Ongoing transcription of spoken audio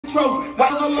intro. Why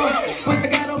the love? What's I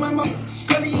got on my mouth?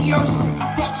 Shutty yo.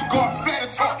 Thought you got fat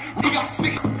as hot. We got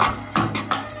 6.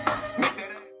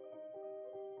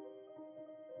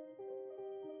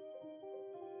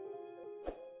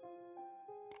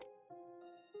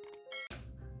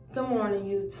 Good morning,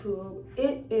 YouTube.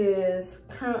 It is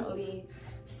currently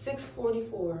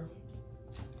 6:44,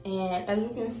 and as you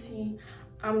can see,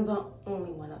 I'm the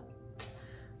only one up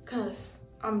because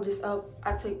I'm just up.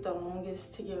 I take the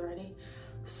longest to get ready,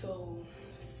 so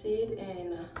Sid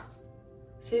and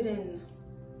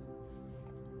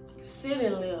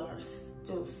Lil are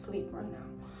still asleep right now.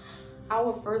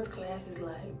 Our first class is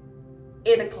like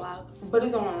 8 o'clock, but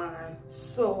it's online,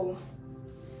 so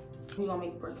we gonna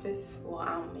make breakfast. Well,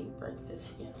 I don't make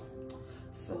breakfast, you know.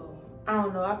 So I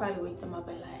don't know. I probably wake them up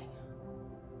at like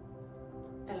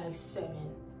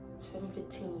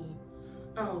 7:15.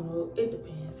 I don't know. It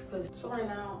depends. So right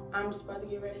now I'm just about to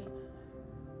get ready.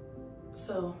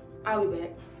 So I'll be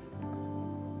back.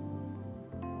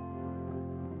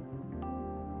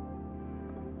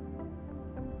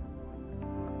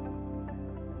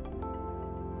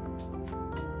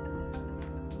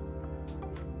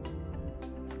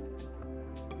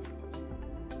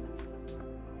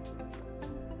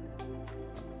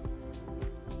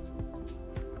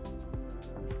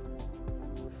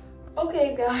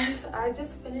 Okay guys, I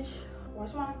just finished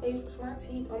washing my face, brushing my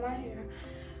teeth, on my hair.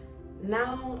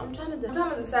 Now I'm trying to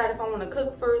decide if I want to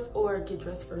cook first or get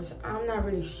dressed first. I'm not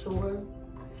really sure.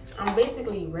 I'm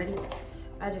basically ready.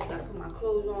 I just gotta put my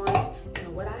clothes on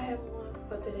and what I have on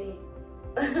for today.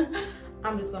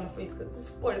 I'm just gonna freeze because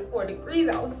it's 44 degrees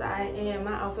outside and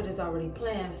my outfit is already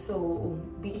planned. So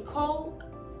be cold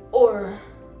or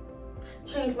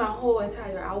change my whole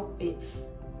entire outfit,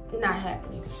 not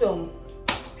happening. So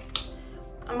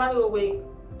I'm about to go wake,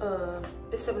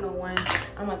 it's 7:01.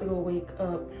 I'm about to go wake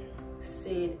up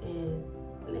Sid and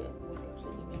Lil. Wake up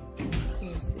Sid and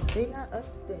Lil. They not up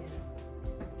there.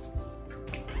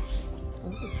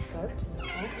 Oh, it's dark now.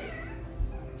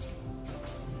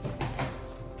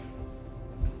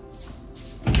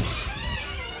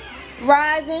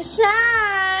 Rise and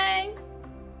shine.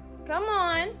 Come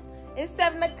on. It's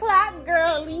 7 o'clock,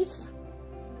 girlies.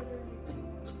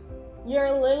 You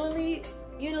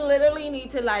literally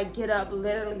need to like get up,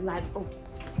 literally like, oh.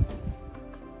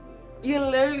 You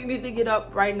literally need to get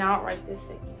up right now, right this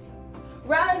second.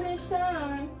 Rise and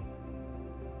shine.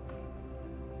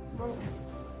 Bro.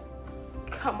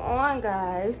 Come on,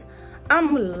 guys.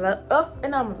 I'm up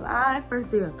and I'm live. First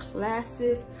day of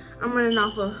classes. I'm running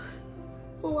off of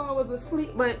 4 hours of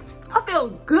sleep, but I feel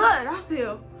good. I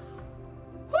feel,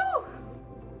 woo.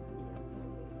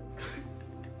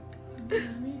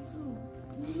 Me too.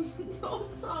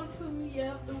 Don't talk to me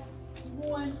after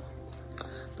 1.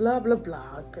 Blah, blah,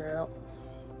 blah, girl.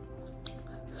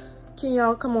 Can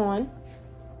y'all come on?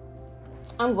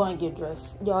 I'm going to get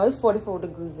dressed. Y'all, it's 44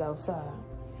 degrees outside.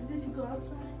 Did you go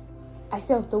outside? I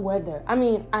felt the weather. I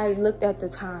mean, I looked at the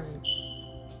time.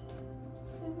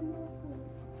 7:04.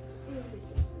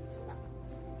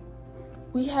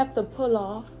 We have to pull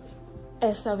off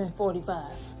at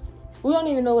 7:45. We don't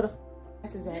even know what the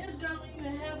class is at. This girl don't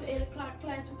even have an 8 o'clock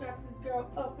class. You got this girl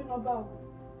up and about.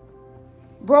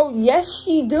 Bro, yes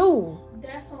she do.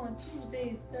 That's on Tuesday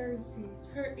and Thursdays.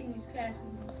 Her English class is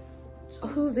on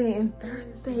Tuesday. Tuesday and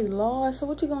Thursday, Lord. So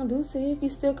what you gonna do, Sid? You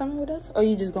still coming with us? Or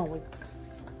you just gonna wait?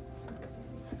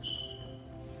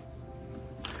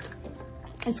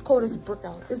 It's cold as brick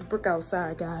out. It's brick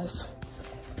outside, guys.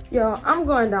 Yo, I'm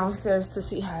going downstairs to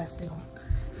see how I feel.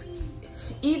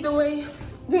 Either way,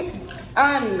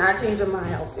 I'm not changing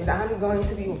my outfit. I'm going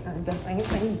to be wearing the same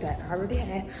thing that I already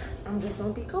had. I'm just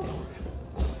gonna be cold.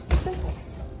 Simple.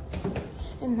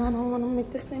 And I don't want to make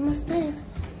the same mistakes.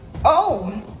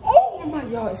 Oh my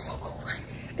God, it's so cold.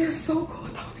 It's so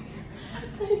cold down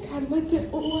here. I gotta look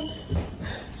it on.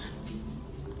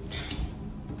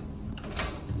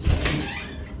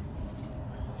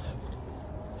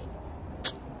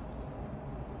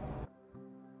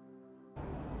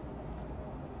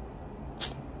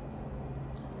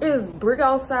 It's brick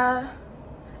outside.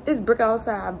 It's brick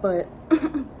outside, but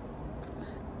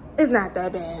it's not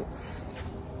that bad.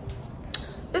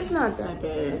 It's not that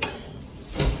bad.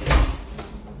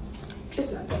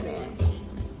 It's not that bad.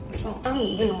 So I'm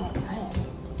even on my head.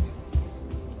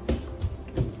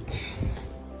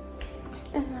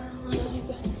 And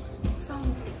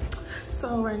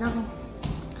so right now,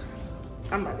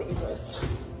 I'm about to get dressed.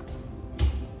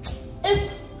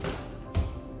 It's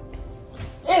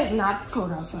not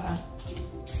cold outside.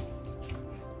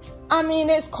 I mean,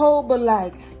 it's cold, but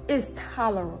like, it's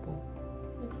tolerable.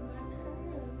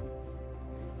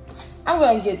 I'm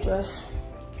gonna get dressed.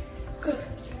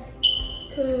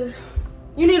 Cause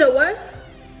you need a what?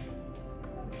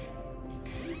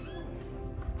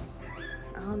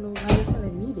 I don't know why they're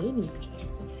telling me they need a jacket.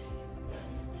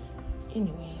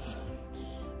 Anyways.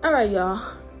 Alright, y'all.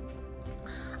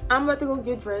 I'm about to go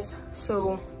get dressed.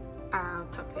 So I'll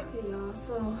talk to you. Okay, y'all.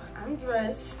 So I'm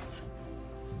dressed.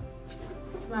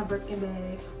 My Birkin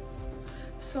bag.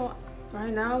 So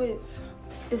right now it's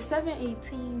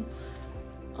 7:18.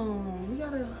 We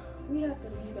have to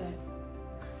leave at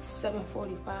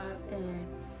 7:45, and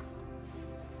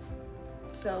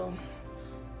so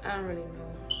I don't really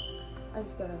know. I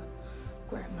just gotta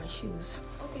grab my shoes.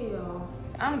 Okay, y'all.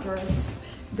 I'm dressed.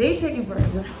 They taking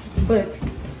forever, but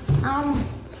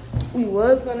we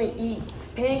was gonna eat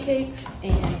pancakes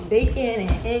and bacon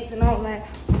and eggs and all that,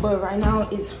 but right now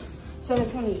it's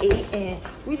 7:28 and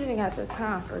we just ain't got the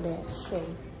time for that. So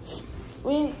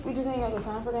we just ain't got the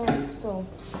time for that. So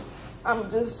I'm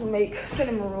just to make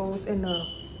cinnamon rolls in the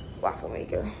waffle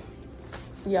maker.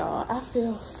 Y'all, I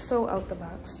feel so out the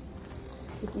box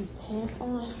with these pants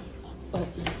on, but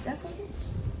that's okay.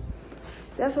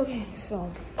 That's okay.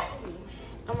 So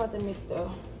I'm about to make the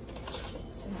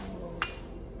cinnamon rolls.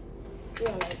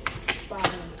 Yeah, like 5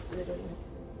 minutes literally.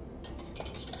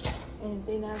 And if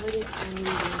they're not ready, I'm leaving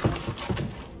them.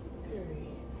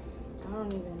 Period. I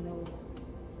don't even know.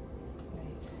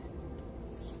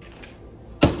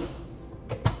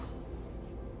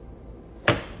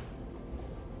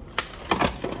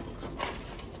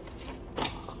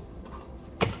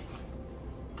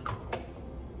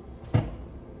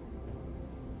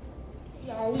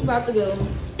 Y'all, we about to go.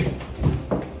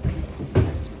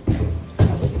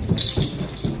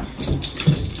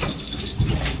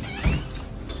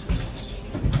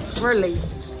 We're late.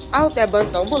 I hope that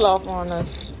bus don't pull off on us.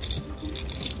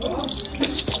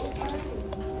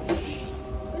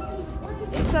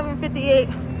 It's 7:58.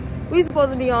 We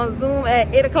supposed to be on Zoom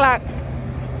at 8 o'clock,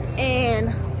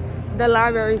 and the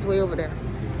library's way over there.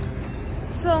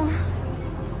 So,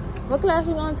 what class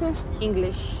we going to?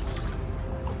 English.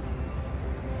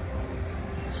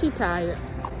 She tired.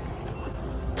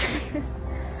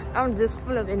 I'm just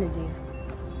full of energy.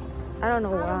 I don't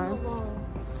know why.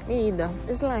 Me either.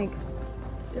 It's like,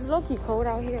 it's low-key cold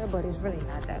out here, but it's really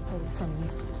not that cold to me.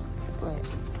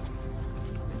 But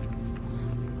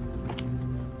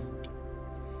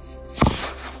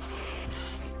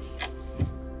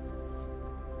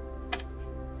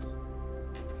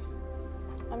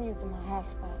I'm using my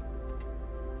hotspot.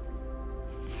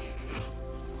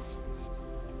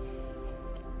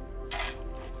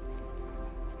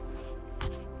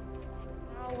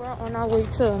 Now we're on our way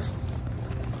to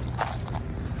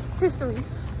history,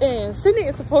 and Sydney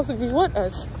is supposed to be with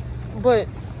us, but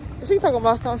she talking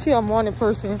about something. She a morning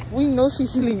person. We know she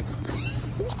sleep.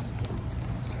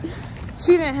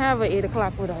 She didn't have an 8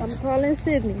 o'clock with us. I'm calling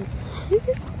Sydney.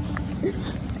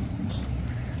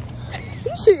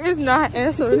 She is not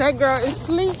answering. That girl is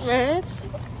asleep, man.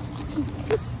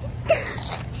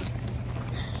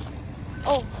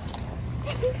 Oh,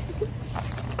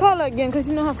 call her again, cause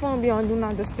you know her phone be on do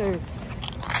not disturb.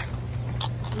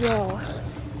 Yo,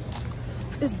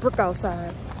 it's brick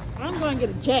outside. I'm going to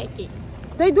get a jacket.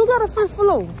 They do got a 5th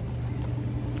floor.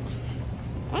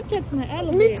 I'm catching the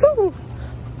elevator. Me too.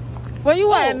 Where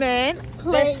you at, man?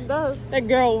 That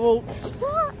girl woke.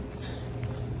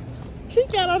 She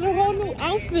got on a whole new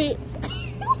outfit.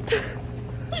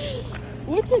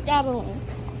 What you got on?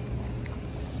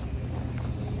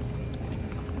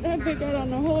 That bitch got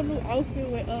on a whole new outfit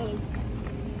with the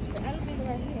elevator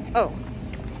right here. Oh.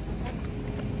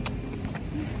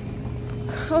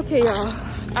 Okay, y'all.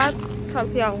 I'll talk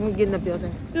to y'all when we get in the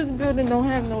building. This building don't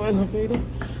have no elevator.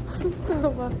 So we gotta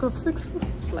walk up 6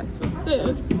 flights of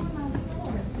stairs.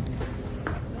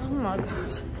 Oh my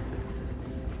gosh.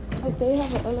 Like they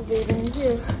have an elevator in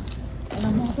here, and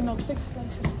I'm walking up 6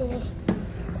 flights of stairs.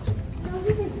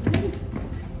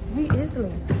 We is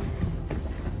late.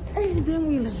 And then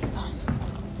we late.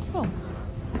 Oh,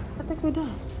 I think we're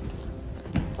done.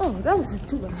 Oh, that wasn't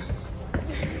too bad.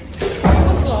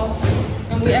 I was lost,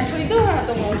 and we actually do have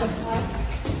to walk a flight.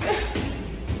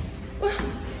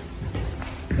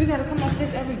 We gotta come off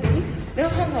this every day. They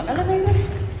don't have no elevator.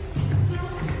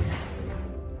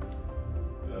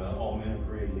 All men are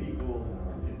created equal and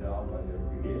are endowed by their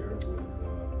Creator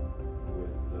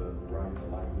with the right to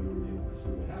life, liberty, and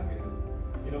pursuit of happiness.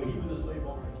 You know, he was a slave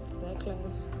owner. That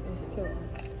class is terrible.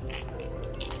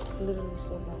 Literally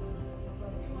so bad.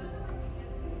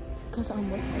 Cause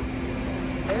I'm with her.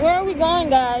 Where are we going,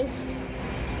 guys?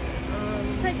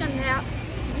 Take a nap.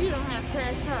 You don't have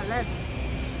class till 11.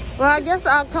 Well, I guess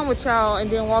I'll come with y'all and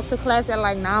then walk to class at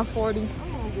like 9:40.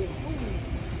 I'm gonna get food.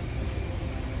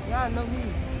 Y'all know me.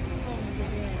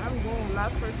 I'm going a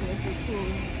lot freshmen in 15.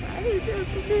 I hate this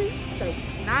for me. So,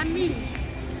 not me.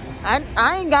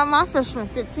 I ain't got my freshman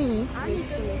 15. I need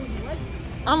to lose weight.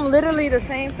 I'm literally the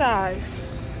same size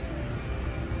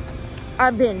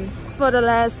I've been for the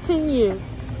last 10 years.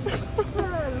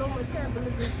 Low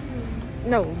metabolism.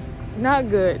 No, not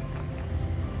good.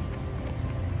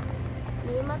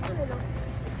 Me and my friend.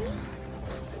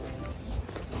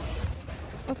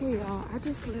 Okay, y'all, I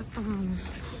just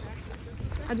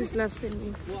left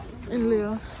Sydney and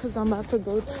Lil because I'm about to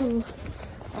go to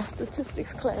a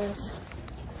statistics class.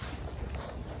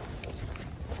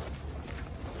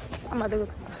 I'm about to go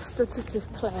to a statistics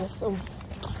class, so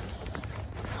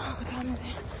what time is it?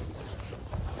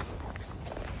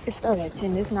 It started at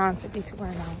 10. It's 9:52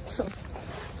 right now, so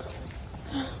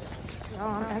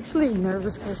y'all, I'm actually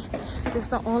nervous because it's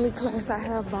the only class I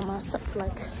have by myself.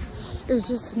 Like, it's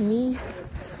just me.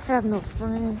 I have no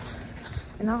friends,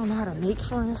 and I don't know how to make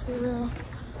friends for real.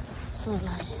 So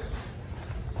like,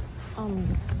 I'm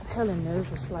hella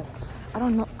nervous. Like, I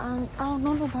don't know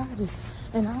nobody,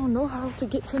 and I don't know how to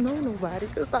get to know nobody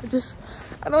because I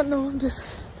don't know. I'm just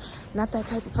not that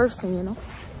type of person, you know.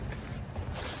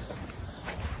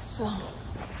 So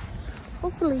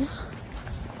hopefully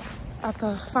I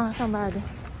can find somebody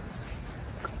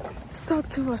to talk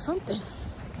to or something.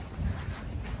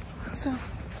 So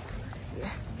yeah.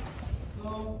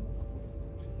 So,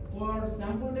 for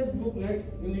sample test booklet,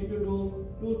 you need to do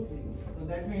 2 things. So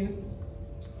that means,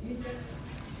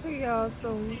 Hey y'all,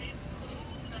 so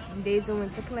Deja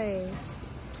went to class.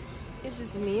 It's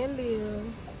just me and Lil.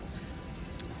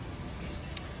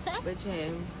 But yeah,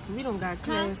 we don't got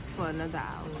class for another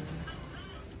hour.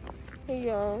 Hey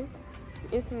y'all,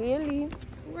 it's me and Lee.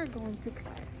 We're going to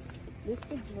class. This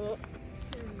the drop.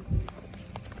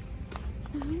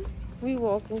 We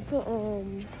walk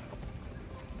into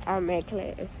our math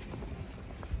class,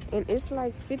 and it's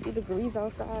like 50 degrees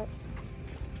outside,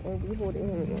 and we holding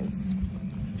hands.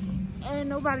 And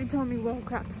nobody told me well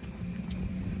crap.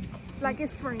 Like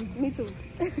it's spring. Me too.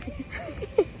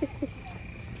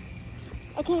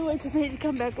 I can't wait to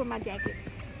come back with my jacket.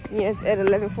 Yes, at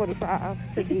 11:45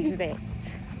 to be exact.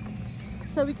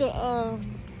 So we could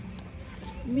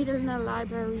meet in the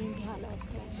library and get our last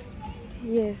class.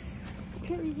 Yes.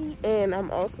 And I'm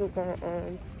also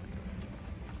gonna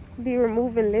be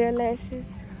removing layer lashes.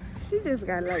 She just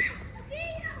got like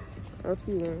a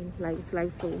few ones, like it's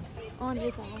like 4 on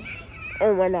this eye.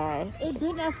 On one eye. It's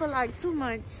been there for like 2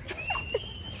 months.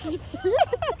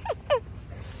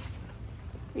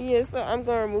 Yeah, so I'm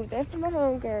gonna remove that from my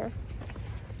home girl.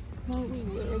 No, we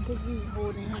will, because we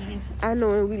holding hands. I know,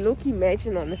 and we low-key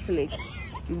matching on the slick,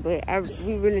 but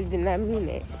we really did not mean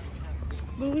that.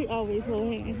 But we always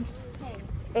hold hands.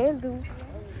 And do.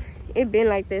 It been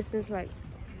like that since like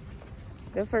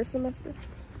the first semester.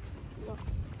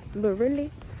 But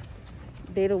really,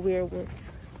 they the weird ones.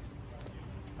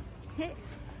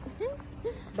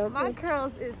 My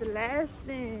curls is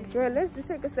lasting. Girl, let's just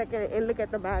take a second and look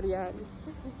at the body on it.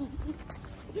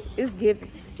 It's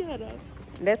giving. Shut up.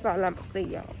 That's all I'm gonna say,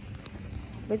 y'all.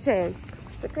 But yeah,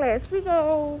 the class we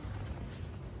go.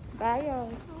 Bye,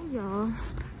 y'all. Oh, y'all.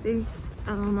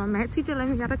 My math teacher let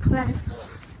me get a class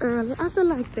early. I feel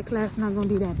like the class not gonna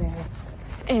be that bad,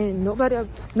 and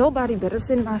nobody better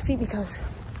sit in my seat because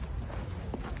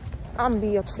I'm gonna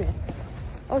be upset.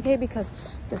 Okay, because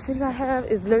the seat I have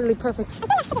is literally perfect.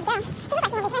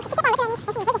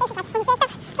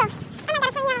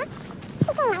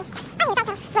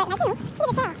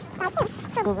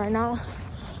 But right now,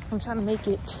 I'm trying to make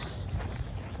it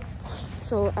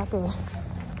so I can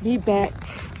be back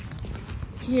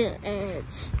here at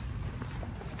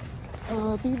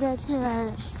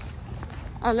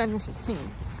 11:15.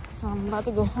 So I'm about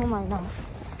to go home right now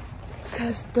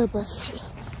because the bus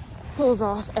pulls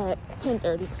off at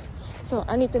 10:30. So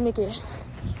I need to make it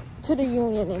to the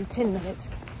Union in 10 minutes.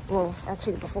 Well,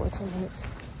 actually before 10 minutes.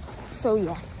 So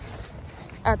yeah,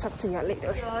 I'll talk to y'all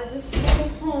later. Y'all, I just got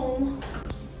home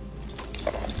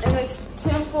and it's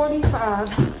 10:45.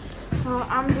 So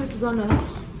I'm just gonna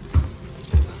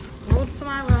go to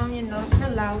my room, you know,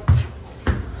 chill out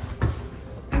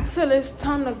until it's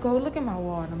time to go. Look at my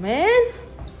water, man.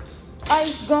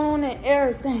 Ice gone and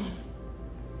everything.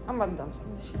 I'm about to dump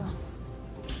some of this shit out.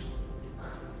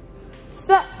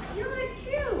 So, you look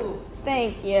cute.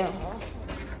 Thank you.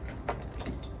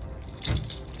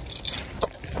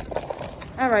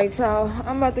 All right, y'all.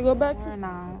 I'm about to go back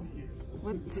now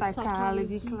with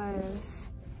psychology class.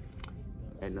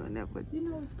 I know that, but you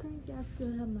know what's crazy? I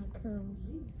still have my curls.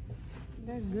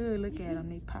 They're good. Look at them.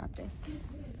 They popping.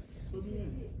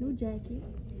 New jacket.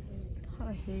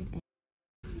 Her head.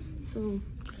 So,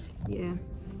 yeah.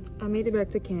 I made it back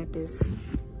to campus.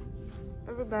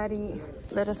 Everybody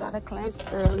let us out of class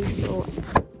early, so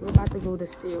we're about to go to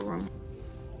serum.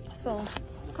 So,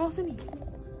 call Cindy.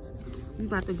 We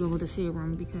about to go to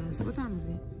serum because what time is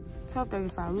it?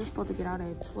 12:35. We were supposed to get out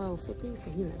at 12:50,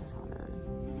 so he let us out early.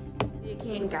 Yeah,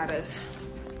 King got us.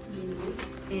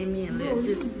 And me and Liv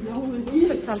just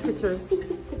took some pictures.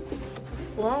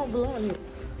 Well, I don't belong here.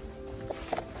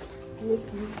 Miss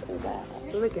you so bad.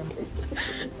 Look at me.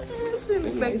 She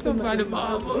look like somebody's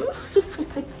mama. Look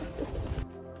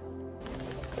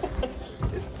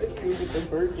at the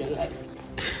Birkin, like,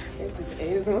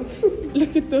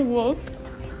 Look at the walk.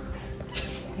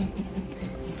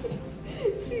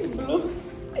 she blew.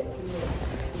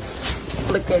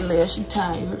 Look at Liv, she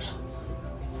tired.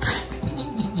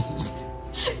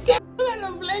 Get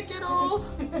the blanket off.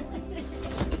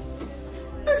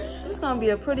 This is gonna be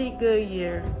a pretty good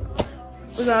year.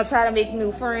 We're gonna try to make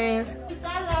new friends. We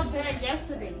started off bad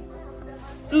yesterday.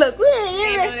 Look, we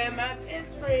ain't even. That my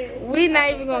best friend. We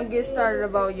not even gonna get started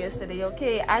about yesterday,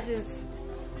 okay?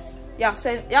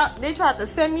 They tried to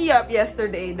set me up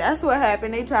yesterday. That's what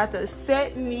happened. They tried to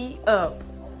set me up.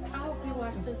 I hope you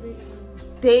watched the video.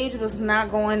 Dage was not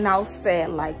going outside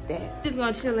like that. Just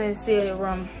gonna chill in the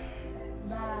room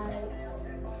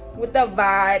with the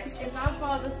vibes. If I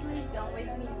fall asleep, don't wake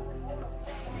me.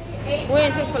 We're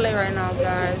in Chick-fil-A right now,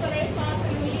 guys.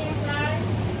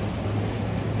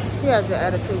 She has an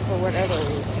attitude for whatever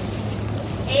reason.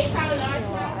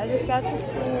 I just got to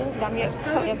school. Got me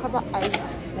a cup of ice.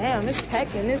 Damn, it's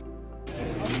packing. This.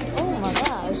 Oh my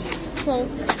gosh. So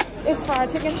it's Fried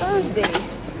Chicken Thursday,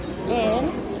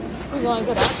 and we're gonna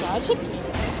get our fried chicken.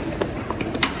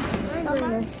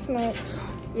 Snacks.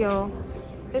 Yo,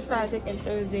 it's Fried Chicken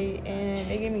Thursday, and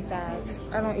they give me thighs.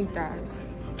 I don't eat thighs.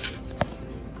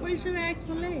 Well, you should have asked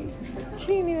for legs. She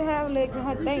didn't even have legs in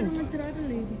her You should thing. have went to the other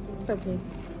lady. It's okay.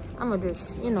 I'ma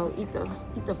just, you know, eat the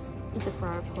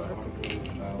fried part.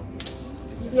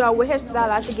 Yo, with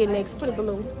hairstyle, I should get legs. Put it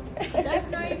below. That's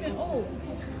not even old.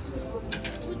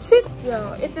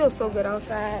 Yo, it feels so good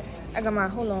outside. I got my,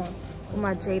 hold on, with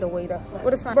my Jada waiter.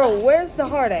 What is bro, where's the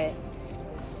heart at?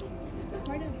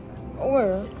 Right there.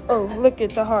 Where? Oh, look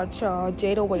at the heart, y'all.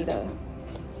 Jada waiter.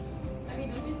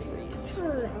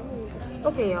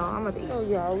 Okay, y'all, I'm gonna eat. So,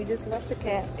 y'all, we just left the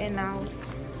cat, and now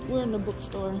we're in the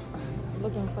bookstore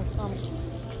looking for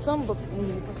some books we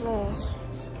need for class.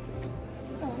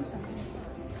 Oh, I'm sorry.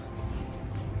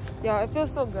 Y'all, it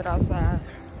feels so good outside.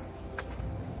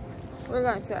 We're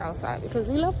gonna sit outside because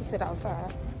we love to sit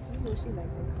outside. I know she like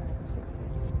that kind of shit.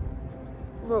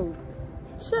 Bro,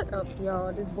 shut up,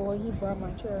 y'all. This boy, he brought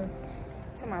my chair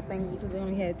to my thing because they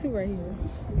only had two right here.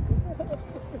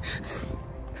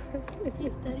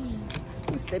 He's studying.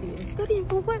 He's studying. Studying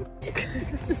for what?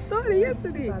 It's just started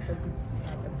yesterday.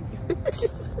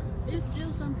 It's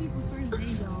still some people first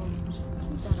day, y'all.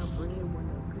 She got a bread one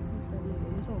up because he's studying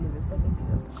and it's only the second day.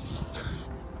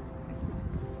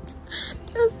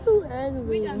 That's too aggravating.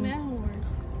 We got mad homework.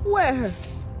 Where?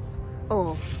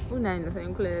 Oh, we're not in the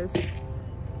same class.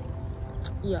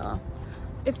 Yeah.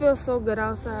 It feels so good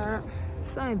outside.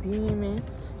 Sun beaming.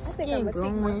 Skin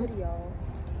glowing.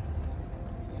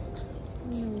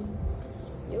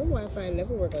 Your Wi-Fi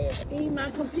never work on your phone. My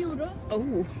computer.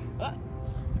 Oh.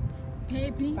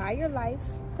 Hey, P. Buy your life.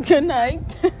 Good night.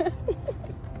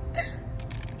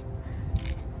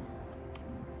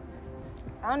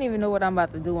 I don't even know what I'm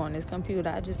about to do on this computer.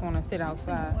 I just want to sit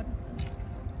outside.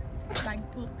 Like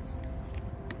books.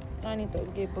 I need to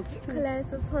get books too.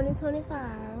 Class of 2025.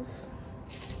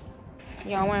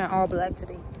 Yeah, I'm wearing all black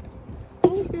today.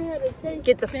 Who still had a taste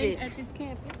Get the fit. at this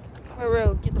campus? For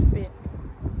real, get the fit.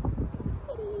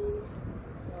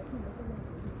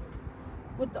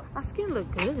 What the? My skin look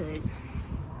good.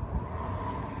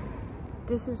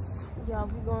 This is, Y'all,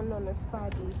 we going on a spa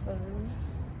day for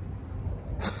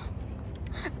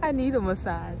I need a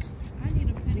massage. I need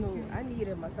a pedicure. No, I need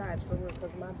a massage for real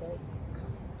because my back.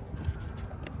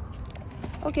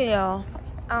 Okay, y'all.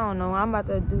 I don't know. I'm about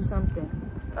to do something.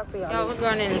 Talk to y'all. Y'all, we're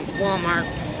going in Walmart.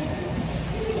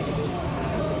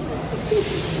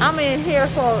 I'm in here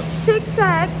for Tic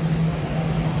Tacs.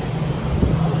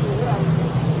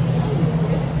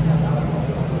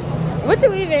 What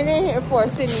you even in here for,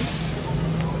 Sydney?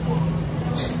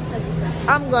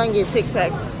 I'm going to get Tic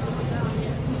Tacs.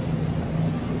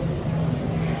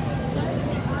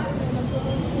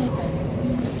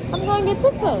 I'm going to get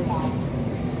Tic Tacs.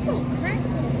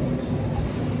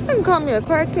 You can call me a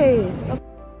crackhead.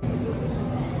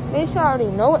 They should already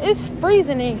know it. It's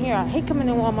freezing in here. I hate coming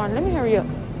in Walmart. Let me hurry up.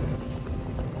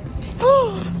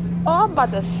 Oh, I'm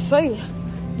about to say,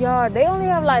 y'all, they only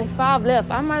have like 5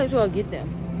 left. I might as well get them.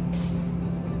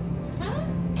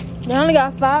 They only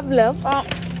got 5 left. I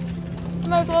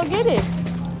might as well get it.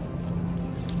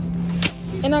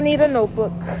 And I need a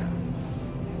notebook.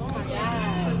 Oh my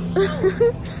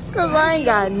god. Cause I ain't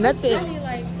got nothing. I need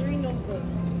like 3 notebooks.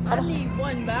 I need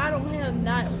 1, but I don't have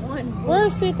not 1.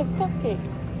 Where's the cupcake?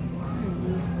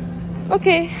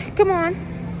 Okay, come on.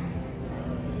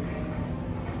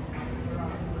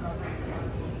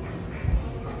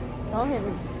 Don't hit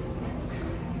me.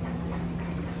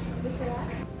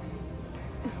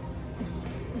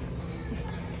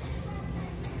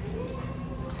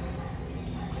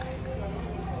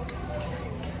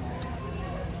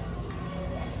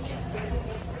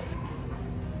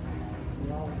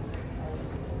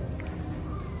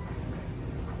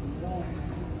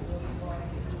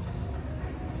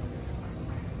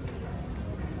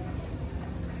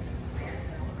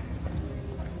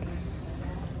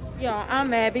 Y'all, I'm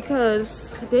mad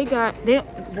because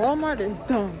Walmart is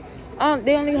dumb.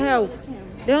 They only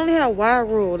have wire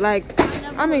rule. Like,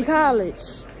 I'm in college.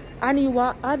 I need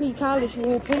college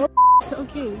rule paper.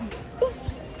 Okay.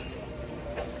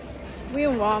 We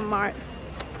in Walmart.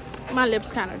 My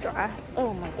lips kind of dry.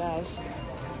 Oh my gosh.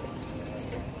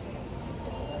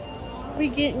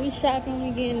 We shopping.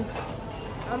 We getting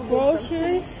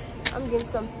groceries. I'm getting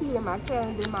some tea in my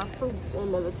calendar, my fruits,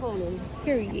 and melatonin.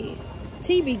 Period.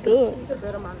 Tea be good. It's a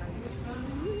bit of my life.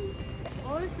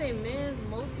 Oh, it say men's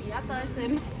multi. I thought it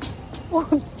said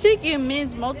she get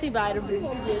men's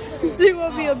multivitamins. She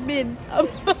won't be a min.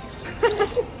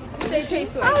 They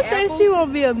taste like I apple. said she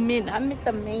won't be a min. I meant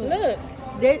the main. Look.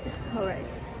 All right.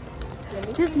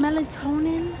 This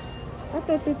melatonin. I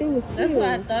thought that they was pills. That's what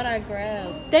I thought I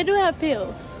grabbed. They do have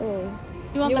pills. Oh.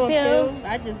 You want the pills?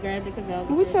 I just grabbed it because I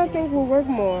was. Which I think will work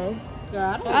more?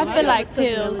 I feel like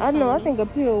pills. I know. I think a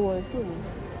pill would too.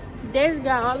 There's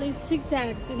got all these Tic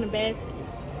Tacs in the basket.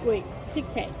 Wait, Tic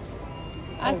Tacs.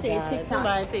 I said Tic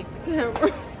Somebody Tacs. take the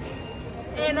camera.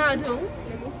 And I do.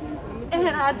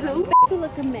 You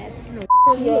look a mess.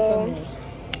 So,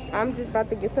 I'm just about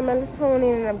to get some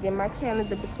melatonin and I'm getting my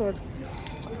calendar because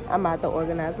I'm about to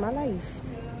organize my life.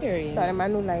 Period. Starting my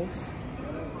new life.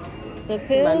 The My new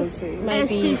pills tree. might As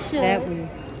be she should. that one.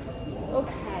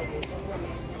 Okay.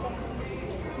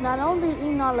 Now don't be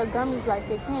eating all the gummies like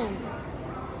they can.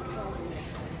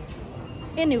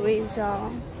 Anyways,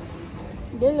 y'all.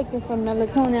 They're looking for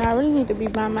melatonin. I really need to be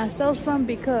by myself some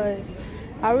because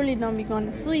I really don't be going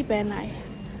to sleep at night.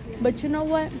 But you know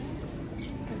what?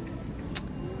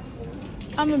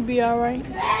 I'm gonna be alright.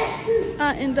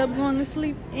 I end up going to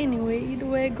sleep anyway, either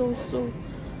way it goes, so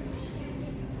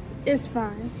it's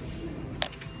fine.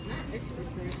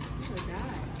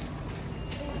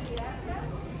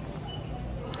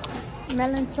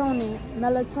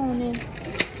 Melatonin.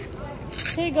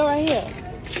 Here you go right here.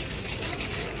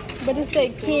 But it say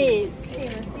kids.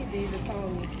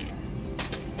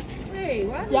 Hey,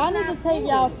 why Y'all need to take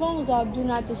y'all phones off, do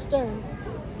not disturb.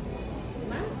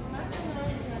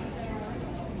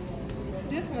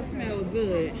 this one smells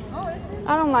good?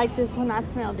 I don't like this when I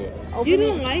smelled it. Open You it.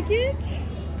 don't like it?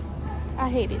 I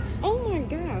hate it. Oh my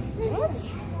gosh.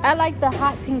 What? I like the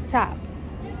hot pink top.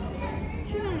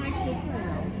 She don't like the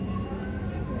smell.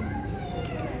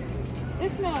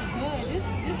 It smells good. This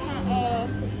one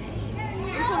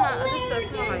my other stuff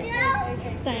smell like.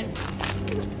 Stand.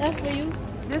 That's for you.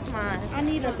 This mine. I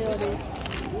need a building.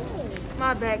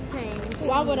 My back pains.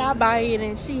 Why would I buy it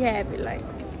and she have it? Like,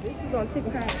 This is on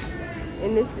TikTok.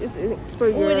 And this is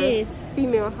for who your it is?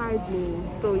 female hygiene.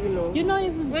 So, you know. You know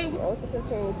if It also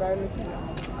contains vitamin C.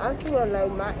 I swear,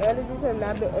 like, my allergies have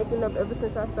not been acting up ever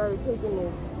since I started taking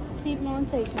this. keep on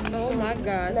taking. Oh my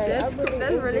gosh. Like, That's I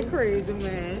really really enjoy- crazy,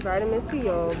 man. Vitamin C,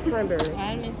 y'all. Cranberry.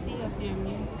 Vitamin C up your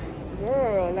immune.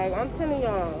 Girl, like, I'm telling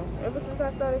y'all, ever since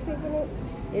I started taking it,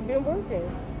 it been working.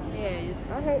 Yeah.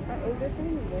 I ain't just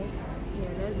anything.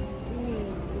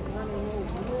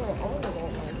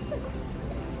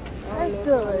 That's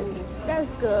good. That's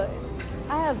good.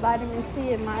 I have vitamin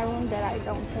C in my room that I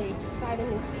don't take.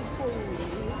 Vitamin C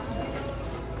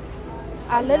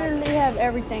I literally have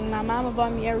everything. My mama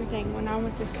bought me everything when I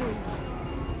went to school.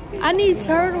 I need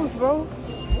turtles, bro.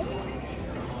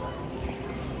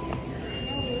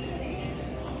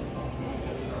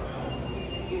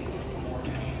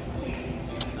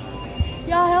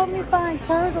 Y'all help me find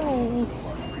turtles.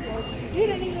 You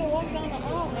didn't even walk down the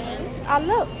aisle, man. I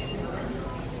look.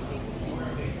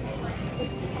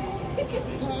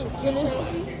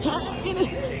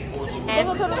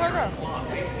 Go to the burger.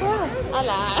 I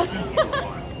lied.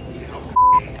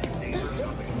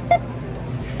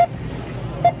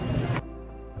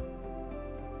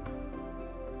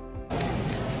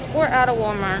 We're out of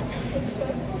Walmart.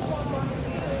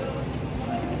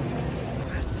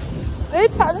 They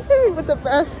trying to hit me with the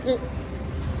basket.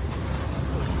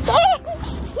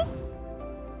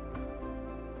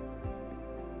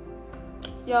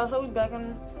 Y'all, so we back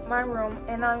in my room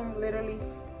and I'm literally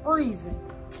freezing.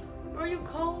 Are you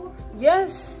cold?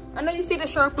 Yes. I know you see the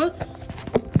Sherpa.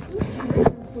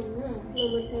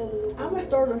 I'm gonna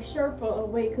throw the Sherpa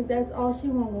away because that's all she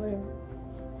won't wear.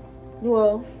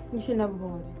 Well, you should never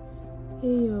bought it.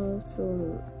 Hey y'all,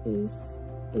 so it's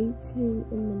 8:10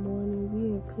 in the morning.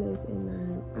 We have class at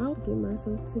 9. I'll get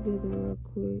myself together real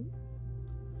quick.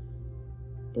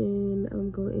 And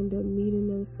I'm gonna end up meeting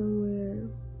them somewhere.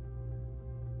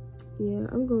 Yeah,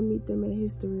 I'm gonna meet them at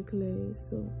history class.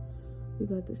 So we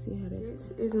about to see how that goes.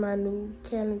 This is my new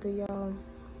calendar, y'all.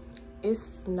 It's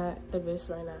not the best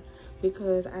right now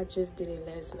because I just did it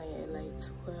last night at like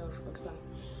 12 o'clock.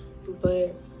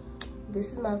 But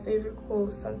this is my favorite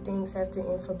quote. Some things have to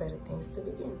end for better things to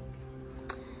begin.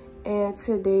 And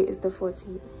today is the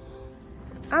 14th.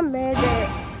 I'm mad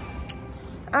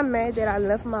that I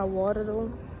left my water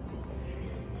though.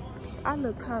 I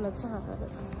look kind of tired.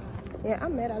 Yeah,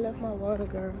 I'm mad I left my water,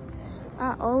 girl.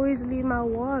 I always leave my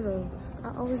water.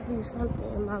 I always leave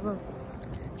something in my room.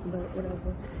 But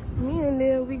whatever. Me and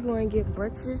Lil, we going to get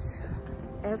breakfast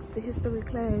after history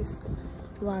class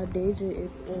while Deja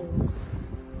is in.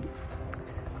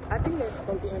 I think that's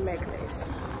going to be in math class.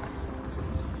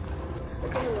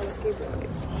 Look at him on the skateboard.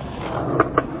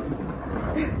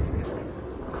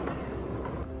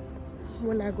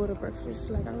 When I go to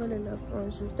breakfast, like I really love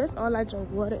orange juice. That's all I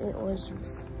drink, water and orange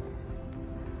juice.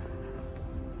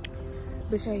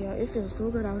 But yeah, y'all, it feels so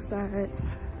good outside.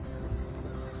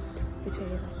 But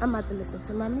yeah, I'm about to listen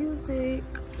to my music.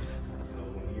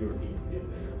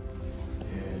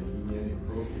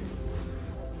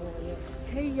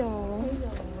 Hey y'all.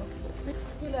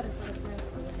 He let us out of class.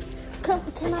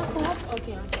 Can I talk?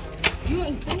 Okay, I'm sorry. You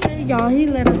ain't seen it. Y'all, he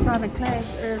let us out of class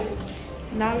early.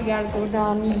 Now we gotta go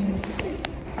down these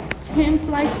 10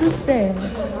 flights of stairs.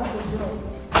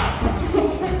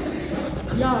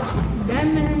 Y'all, that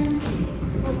man,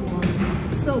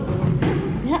 so boring.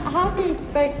 How do you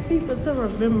expect people to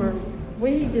remember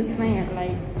what he just saying?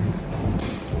 Like,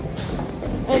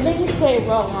 and then he say,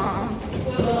 well,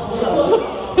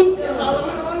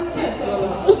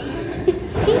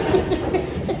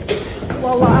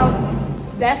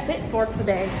 that's it for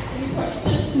today.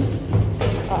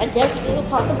 I guess we'll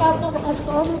talk about the rest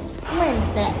on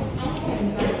Wednesday.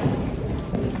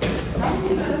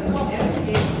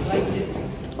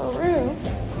 For real.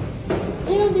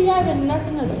 You don't be having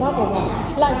nothing to talk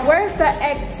about. Like, where's the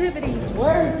activities?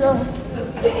 Where's the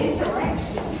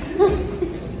interaction?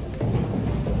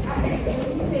 I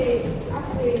said,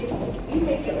 you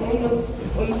make your own notes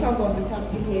or you talk off the top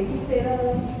of your head. He said,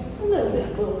 a little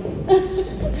bit close.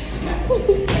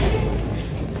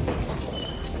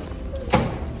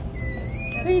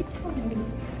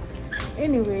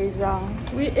 Anyways, y'all,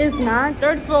 it's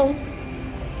 9:34.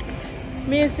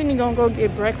 Me and Cindy gonna go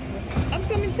get breakfast. I'm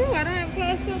coming too. I don't have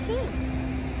class till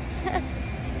 10.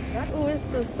 Oh, it's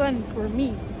the sun for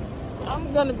me.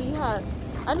 I'm gonna be hot.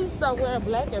 I need to start wearing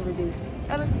black every day.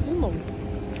 I look emo.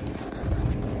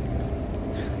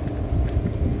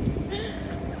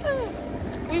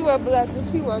 We wear black and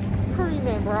she wear cream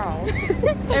and brown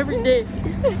every day.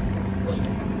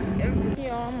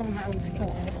 Y'all, I'm on my way to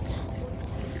class.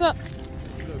 What's up?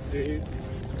 Dave.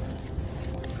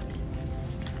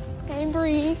 Hey,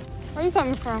 Bree. Where you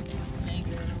coming from?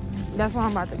 That's where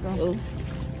I'm about to go. Oh.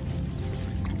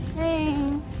 Hey.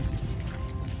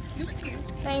 You look cute.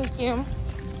 Thank you.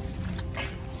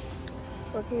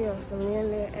 Okay, y'all, so me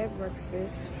and Leah at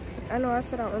breakfast. I know I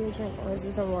said I only drink orange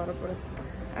juice and water, but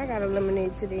I got a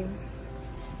lemonade today.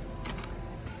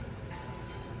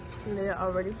 Leah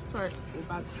already about to start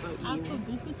eating. I put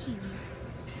beef and cheese.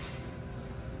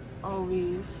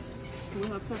 Always with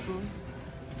her pepper.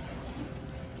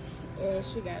 And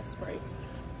she got Sprite.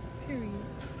 Period.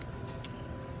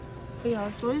 Yeah,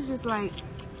 so it's just like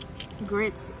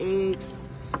grits, eggs,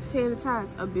 tater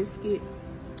tots, a biscuit,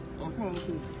 and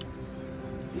pancakes.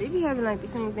 They be having like the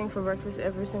same thing for breakfast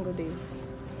every single day.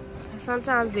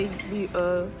 Sometimes they be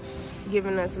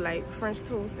giving us like French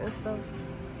toast and stuff.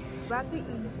 About to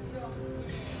eat.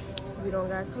 We don't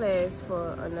got class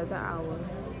for another hour.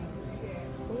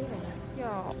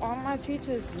 Y'all, all my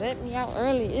teachers let me out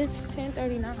early. It's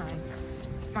 10:39.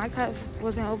 My class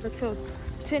wasn't over till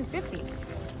 10:50.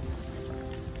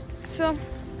 So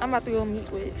I'm about to go meet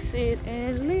with Sid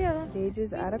and Leah. They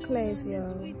just out of class, y'all.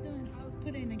 I'll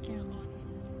put it in the camera.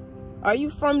 Are you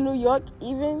from New York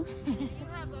even? You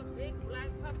have a big black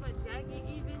pepper jacket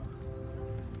even?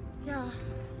 Yeah.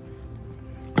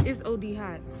 It's OD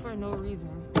hot for no reason.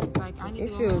 Like, I need It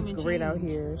to go feels home and great change. out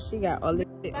here. She got all this.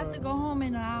 I have to go home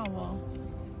in an hour.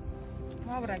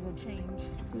 Why would I go change?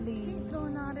 Please. He's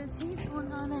doing all this. He's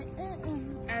doing all that.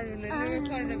 I literally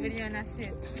recorded a video and I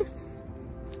said,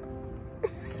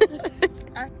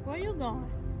 where you going?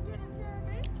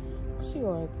 She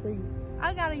going creep.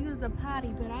 I gotta use the potty,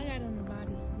 but I got in the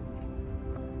body so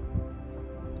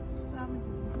I'm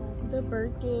just go. The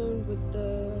Birkin with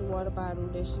the water bottle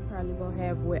that she probably gonna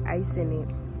have with ice in it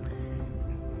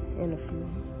in a few.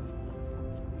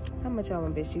 How much y'all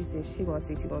want, bitch? She said she gonna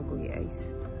see she gonna go get ice.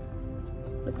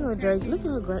 Look at her drink. Look at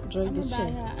her drink this shit.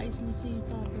 I'm gonna buy her ice machine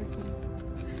for her birthday.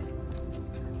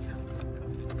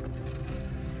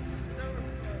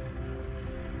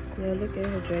 Yeah, look at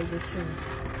her drink this shit.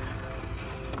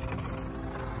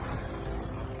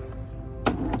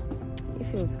 It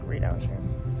feels great out here.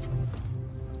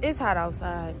 It's hot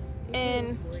outside.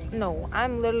 And no,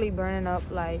 I'm literally burning up.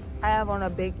 Like, I have on a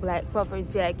big black puffer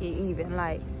jacket even.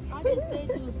 Like, I just said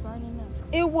you was burning up.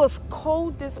 it was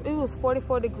cold. It was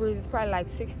 44 degrees. It's probably like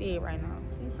 68 right now.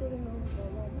 She should have known for a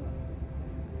long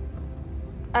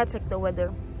I checked the weather.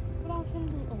 What I was gonna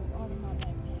do? Oh, all of my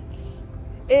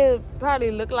backpack. It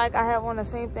probably looked like I have on the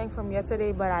same thing from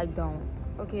yesterday, but I don't.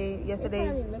 Okay, They yesterday.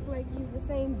 probably look like these the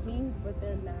same jeans, but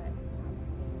they're not.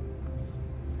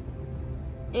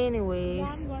 Anyways,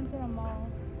 Yeah, I'm going to the mall.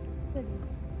 Today.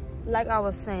 like I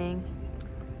was saying,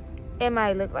 it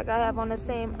might look like I have on the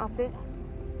same outfit,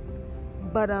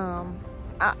 but I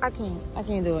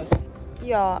can't do it.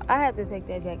 Y'all, I had to take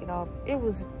that jacket off.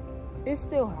 It's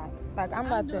still hot. Like, I'm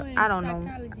about to, I don't know.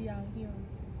 Psychology out here.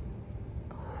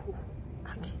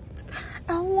 I can't.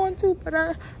 I want to, but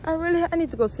I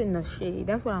need to go sit in the shade.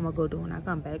 That's what I'm gonna go do when I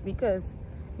come back, because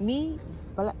me,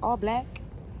 all black,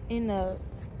 in the,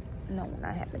 no,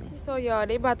 not happening. So y'all,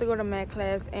 they about to go to math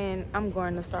class, and I'm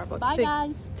going to Starbucks. Bye,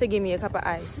 guys. To give me a cup of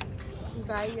ice.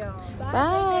 Bye, y'all.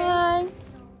 Bye.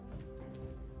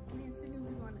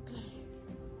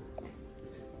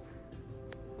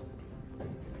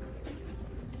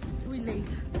 We late.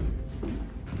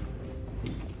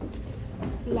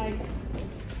 Like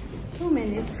 2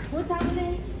 minutes. What time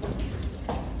is it?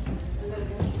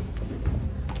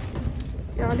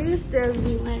 Y'all, these stairs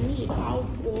be letting me out,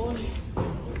 boy.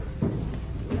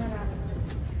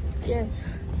 Yes.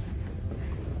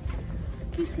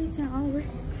 Keep teaching already.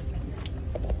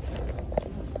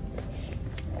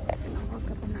 I'll walk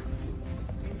up and out.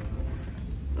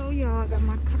 So y'all, I got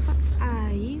my cup of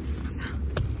ice.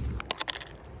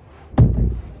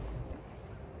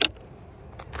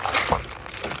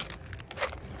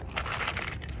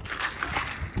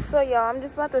 So y'all, I'm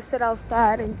just about to sit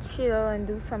outside and chill and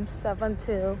do some stuff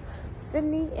until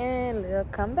Sydney and Lil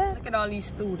come back. Look at all these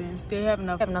students. They having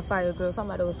a fire drill.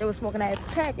 They was smoking that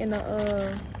crack in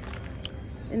the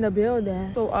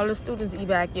building. So all the students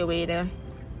evacuated.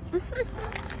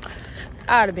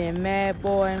 I'd have been mad,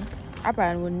 boy. I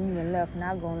probably wouldn't even left,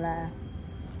 not gonna lie.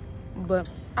 But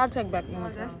I'll take back one more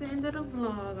time. That's the end of the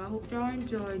vlog. I hope y'all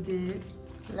enjoyed it.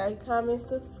 Like, comment,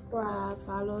 subscribe.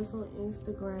 Follow us on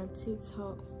Instagram,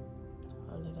 TikTok,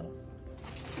 all of that.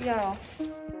 Y'all.